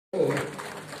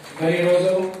మరి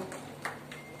ఈరోజు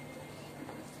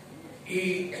ఈ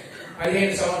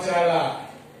 15 సంవత్సరాల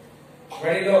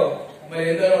బడిలో మరి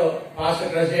ఎందరో పాస్ట్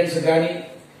ప్రెసిడెంట్స్ కానీ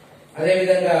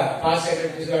అదేవిధంగా పాస్ట్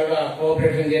సెక్రటరీస్ కూడా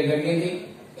కోఆపరేషన్ చేయడం జరిగింది.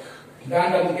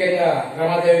 దాంట్లో ముఖ్యంగా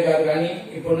రమాదేవి గారు కానీ,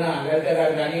 ఇప్పుడున్న లలిత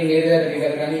గారు కానీ, నీరజ రెడ్డి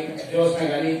గారు కానీ, జ్యోత్స్న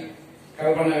కానీ,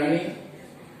 కల్పన కానీ,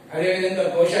 అదేవిధంగా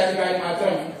కోశాధికారి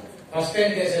మాత్రం first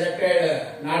time they selected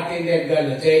north Indian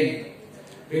girl Jain.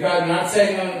 Because North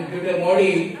side, due to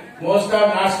Modi, most of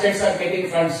North states are getting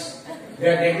funds. They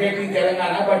are neglecting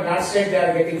Telangana, but North state they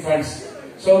are getting funds.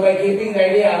 So by keeping the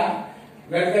idea,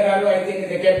 Lalitha Garu, I think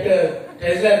they kept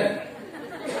treasurer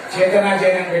Chetana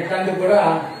Jain and Vettandu Kuda,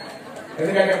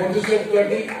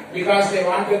 because they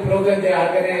want to progress their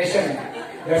organization.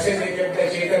 That's why they kept the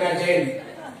Chetana Jain.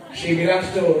 She belongs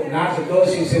to North, though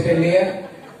she is settled here.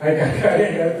 I can't carry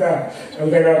Lalitha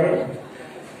Garu.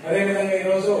 అదేవిధంగా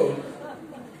ఈరోజు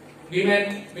women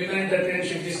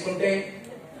entrepreneurship తీసుకుంటే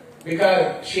because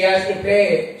she has to play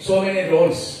so many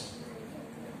roles.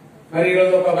 మరి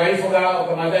ఈరోజు ఒక wife గా,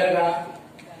 ఒక mother గా,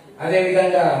 అదే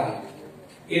విధంగా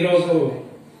ఈరోజు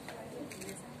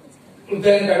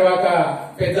వృద్ధైన తర్వాత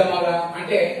పెద్దమ్మగా,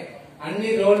 అంటే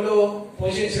అన్ని రోళ్లు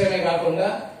పోషించడమే కాకుండా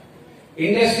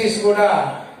ఇండస్ట్రీస్ కూడా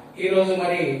ఈరోజు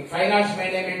మరి ఫైనాన్స్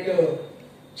మేనేజ్మెంట్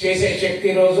చేసే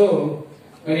శక్తి ఈరోజు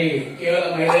మరి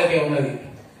కేవలం మహిళలకే ఉన్నది.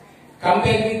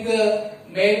 Compare with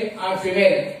male or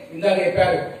female, ఇందాక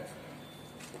చెప్పారు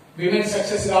విమెన్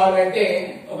సక్సెస్ కావాలంటే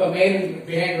ఒక మేల్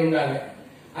బిహైండ్ ఉండాలి,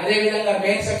 అదే విధంగా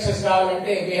మేల్ సక్సెస్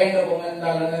కావాలంటే బిహైండ్ ఒక ఉమెన్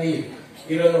ఉండాలన్నది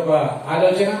ఈరోజు ఒక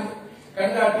ఆలోచన.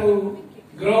 కనుక to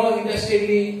grow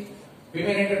industry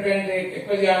women entrepreneur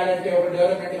ఎక్కువ చేయాలంటే, ఒక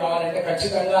డెవలప్మెంట్ కావాలంటే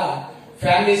ఖచ్చితంగా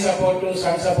ఫ్యామిలీ సపోర్టు,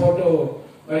 సన్ సపోర్టు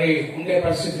మరి ఉండే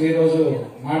పరిస్థితులు ఈరోజు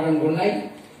మాటలు ఉన్నాయి.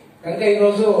 కనుక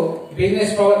ఈరోజు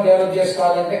బిజినెస్ పవర్ డెవలప్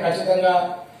చేసుకోవాలంటే ఖచ్చితంగా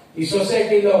ఈ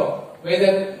సొసైటీలో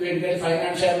weather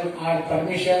financial are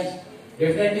permissions,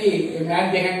 definitely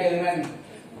man behind element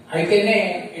అయితేనే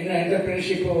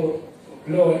ఎంటర్ప్రినర్షిప్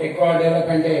లో ఎక్కువ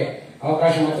డెవలప్మెంట్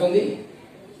అవకాశం అవుతుంది.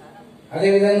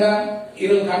 అదేవిధంగా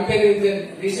ఈరోజు compare with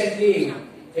recently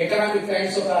economic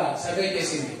times ఒక సర్వే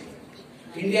చేసింది.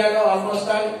 ఇండియాలో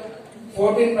ఆల్మోస్ట్ ఆల్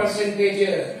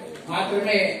 14%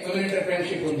 మాత్రమే ఉమెన్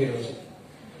ఎంటర్ప్రినర్షిప్ ఉంది ఈరోజు.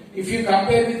 If you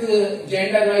compare with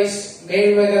gender wise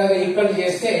male wise equal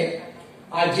చేస్తే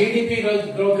ఆ జీడిపి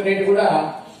గ్రోత్ రేట్ కూడా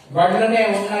బడ్లోనే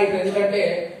ఉన్నాయి. ఎందుకంటే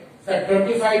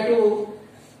 25 to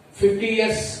 50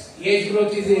 years age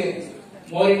growth is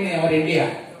more in our India.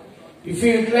 If you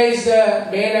utilise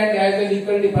male and as well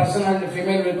equal person and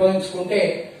female విభజించుకుంటే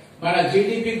మన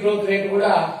GDP growth rate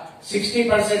కూడా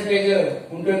 60%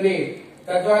 ఉంటుంది.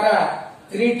 తద్వారా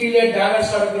 $3 trillion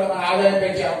వరకు మన ఆదాయం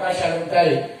పెంచే అవకాశాలు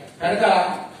ఉంటాయి. కనుక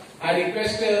I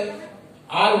request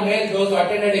all male those who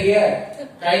attended here,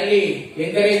 kindly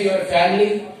encourage your family,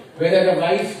 whether a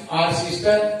wife or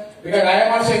sister, because I am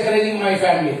also encouraging my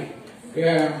family.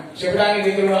 చెప్పడానికి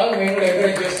మిత్రులు మేము కూడా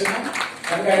ఎంకరేజ్ చేస్తున్నాం.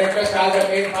 కనుక I request all the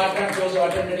male partners those who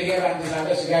attended here on this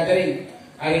August gathering,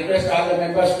 I request all the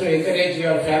members to encourage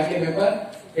your family member.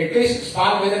 At least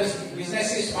small, whether business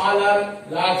is small or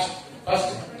large,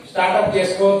 first startup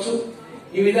చేసుకోవచ్చు.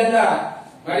 ఈ విధంగా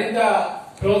మరింత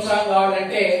ప్రోత్సాహం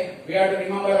కావాలంటే we have to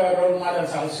remember our role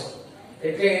models also.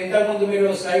 ఎట్లా ఇంతకుముందు మీరు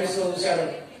slides చూశారు,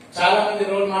 చాలా మంది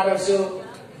role models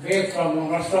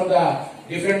from the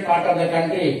different part of the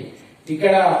country.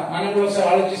 ఇక్కడ మనం కూడా ఒకసారి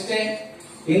ఆలోచిస్తే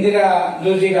ఇందిరా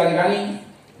లూజీ గారు కానీ,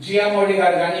 జియా మోడీ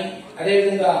గారు కానీ,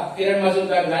 అదేవిధంగా కిరణ్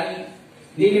మజూర్ గారు కానీ,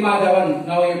 నీలిమా ధవన్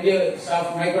నౌ ఎండి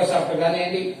మైక్రోసాఫ్ట్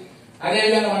కానివ్వండి,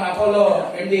 అదేవిధంగా మన అపోలో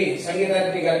ఎండి సంగీత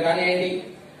రెడ్డి గారు కానివ్వండి,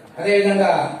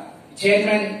 అదేవిధంగా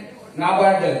చైర్మన్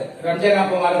నాబార్డ్ రంజనా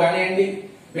కుమార్ కానివ్వండి,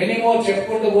 మెనీమో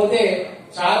చెప్పుకుంటూ పోతే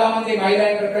చాలా మంది మహిళా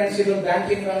ఎంటర్ప్రైనర్స్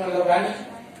బ్యాంకింగ్ రంగంలో కానీ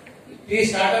ఈ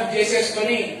స్టార్ట్అప్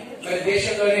చేసేసుకుని మరి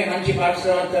దేశంలోనే మంచి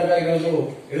పారిశ్రామికవేత్తలుగా ఈరోజు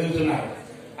ఎదుగుతున్నారు.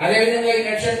 అదేవిధంగా in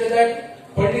addition to that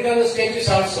political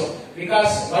stages also,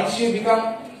 because once you become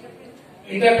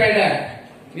entrepreneur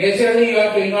naturally you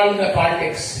have to involve in the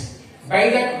politics. By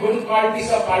that good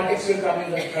qualities of politics will come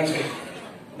in the country.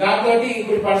 దాంతో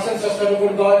good persons వస్తారు,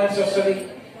 good governance వస్తుంది.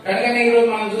 కనుకనే ఈరోజు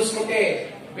మనం చూసుకుంటే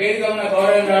వేదిక ఉన్న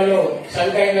గౌరవరాలు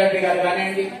సవితా రెడ్డి గారు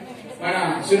కానివ్వండి, మన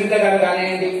సునీత గారు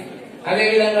కానివ్వండి,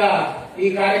 అదేవిధంగా ఈ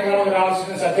కార్యక్రమం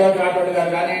రావాల్సిన సత్యవతి రాథోడ్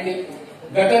గారు కానివ్వండి,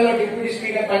 గతంలో డిప్యూటీ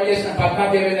స్పీకర్ పనిచేసిన పద్మా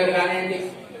దేవేందర్ కానివ్వండి,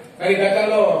 మరి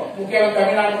గతంలో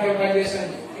తమిళనాడు ముఖ్యమంత్రి పనిచేసిన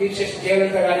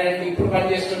జయలలిత కానివ్వండి, ఇప్పుడు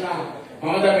పనిచేస్తున్న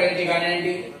మమతా బెనర్జీ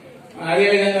కానివ్వండి,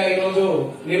 అదేవిధంగా ఈరోజు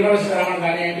నిర్మలా సీతారామన్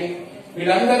కానివ్వండి,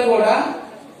 వీళ్ళందరూ కూడా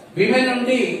విమెన్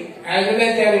నుండి as well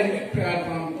as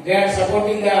they are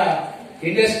supporting the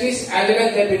industries, as well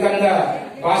as they become the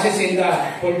bosses in the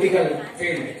political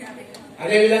field.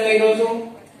 అదేవిధంగా ఈరోజు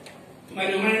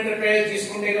మరి ఉమెన్ ఎంటర్ప్రైజెస్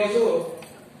తీసుకుంటే ఈరోజు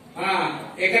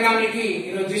ఎకనామీకి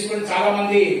ఈరోజు తీసుకుంటే చాలా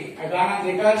మంది గానం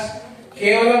రికార్డ్స్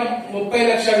కేవలం 30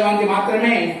 లక్షల మంది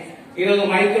మాత్రమే ఈరోజు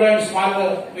micro and small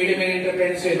medium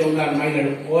enterprises ఉన్నారు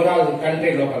మహిళలు ఓవరాల్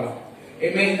కంట్రీ లోపల.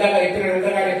 ఇందాక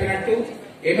చెప్పినట్టు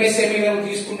ఎంఎస్ఎంఈ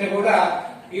తీసుకుంటే కూడా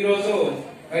ఈ రోజు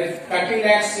 30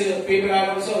 lakhs people are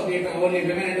also only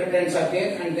women entrepreneurs are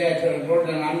there and they have wrote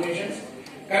the nominations.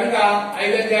 కనుక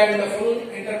either they are in the full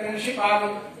entrepreneurship or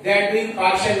they are doing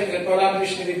partial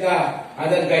collaboration with the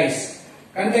other guys.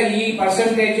 కనుక ఈ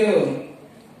percentage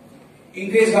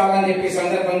increase కావాలని చెప్పి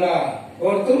సందర్భంగా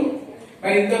కోరుతూ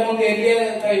మరి ఇంతకుముందు earlier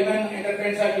women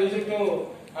entrepreneurs are used to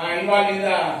involve in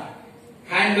the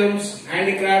handlooms,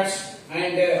 handicrafts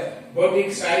and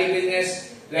boutique saree business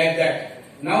like that.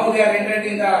 Now they are entered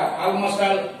in the almost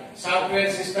all software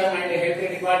system and health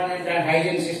department and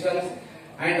hygiene systems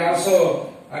and also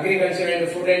agriculture and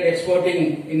food and exporting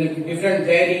in different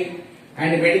dairy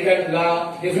and medical law,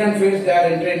 different fields they are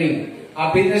entering. ఆ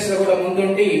business లో కూడా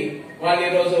ముందుండి వాళ్ళు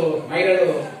ఈ రోజు మహిళలు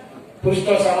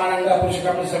పురుషుతో సమానంగా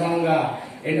పురుషులకు సమానంగా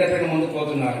ఎంటర్ప్రైన్ ముందుకు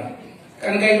పోతున్నారు.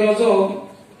 కనుక ఈ రోజు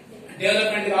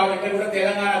డెవలప్మెంట్ కావాలంటే కూడా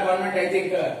తెలంగాణ గవర్నమెంట్ ఐ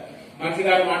థింక్ మంత్రి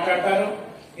గారు మాట్లాడతారు.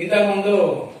 ఇంతకు ముందు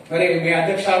మరి మీ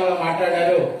అధ్యక్షులు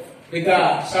మాట్లాడారు. With the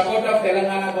support of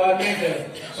Telangana government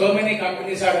so many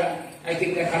companies are I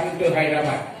think coming to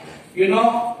Hyderabad. You know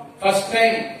first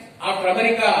time after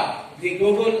America the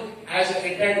Google has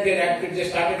entered their activities, they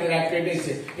started their activities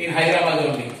in Hyderabad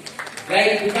only. Like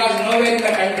because nowhere in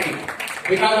the country,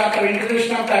 because after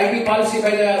introduction of the IT policy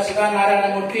by the Sudha Narayana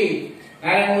Murthy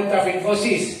of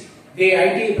Infosys, the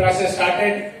IT process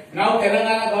started. Now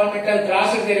Telangana government has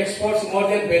crossed their exports more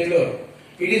than Bangalore.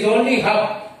 It is only hub.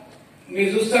 మీరు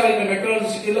చూస్తారు ఇక్కడ metro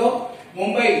సిటీలో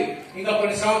ముంబై ఇంకా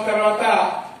కొన్ని సంవత్సరాల తర్వాత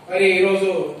మరి ఈ రోజు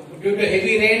డ్యూ టు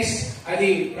హెవీ రెయిన్స్ అది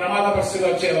ప్రమాద పరిస్థితిలో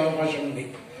వచ్చే అవకాశం ఉంది.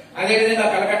 అదేవిధంగా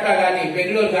కలకత్తా గాని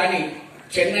బెంగళూరు గాని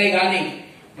చెన్నై గాని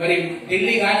మరి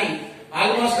ఢిల్లీ గాని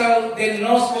almost all there is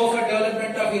no scope for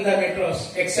development of in the metros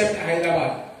except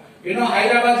Hyderabad. You know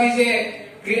Hyderabad is a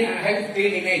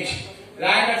clean image.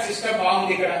 Land order system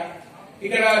బాగుంది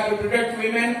ఇక్కడ to protect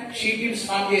women she teams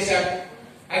form చేశారు.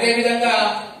 అదేవిధంగా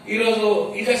ఈరోజు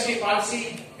industry policy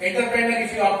entrepreneur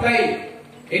if you apply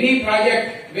any project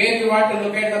where you want to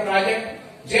locate the project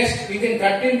just within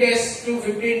 13 days to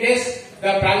 15 days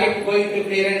the project going to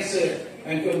clearance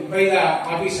and by the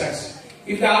officers.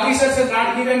 If the officers are not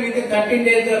given within 13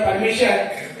 days the permission,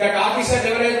 that officer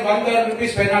level is 1,000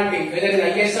 rupees penalty, whether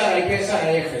it is ISR, IPS or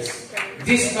IFS.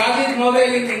 This clause is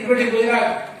nowhere in, including Gujarat,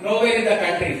 nowhere in the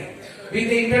country. With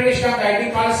the introduction of the IT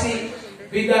policy,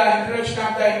 with the introduction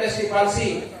of the industry policy,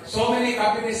 so many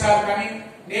companies are coming.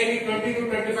 Nearly 20 to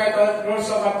 25,000 crores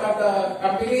of worth of the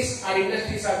companies or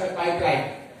industries are the pipeline.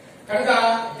 కనుక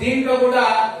దీంట్లో కూడా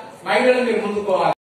మహిళలు మీరు ముందుకోవాలి.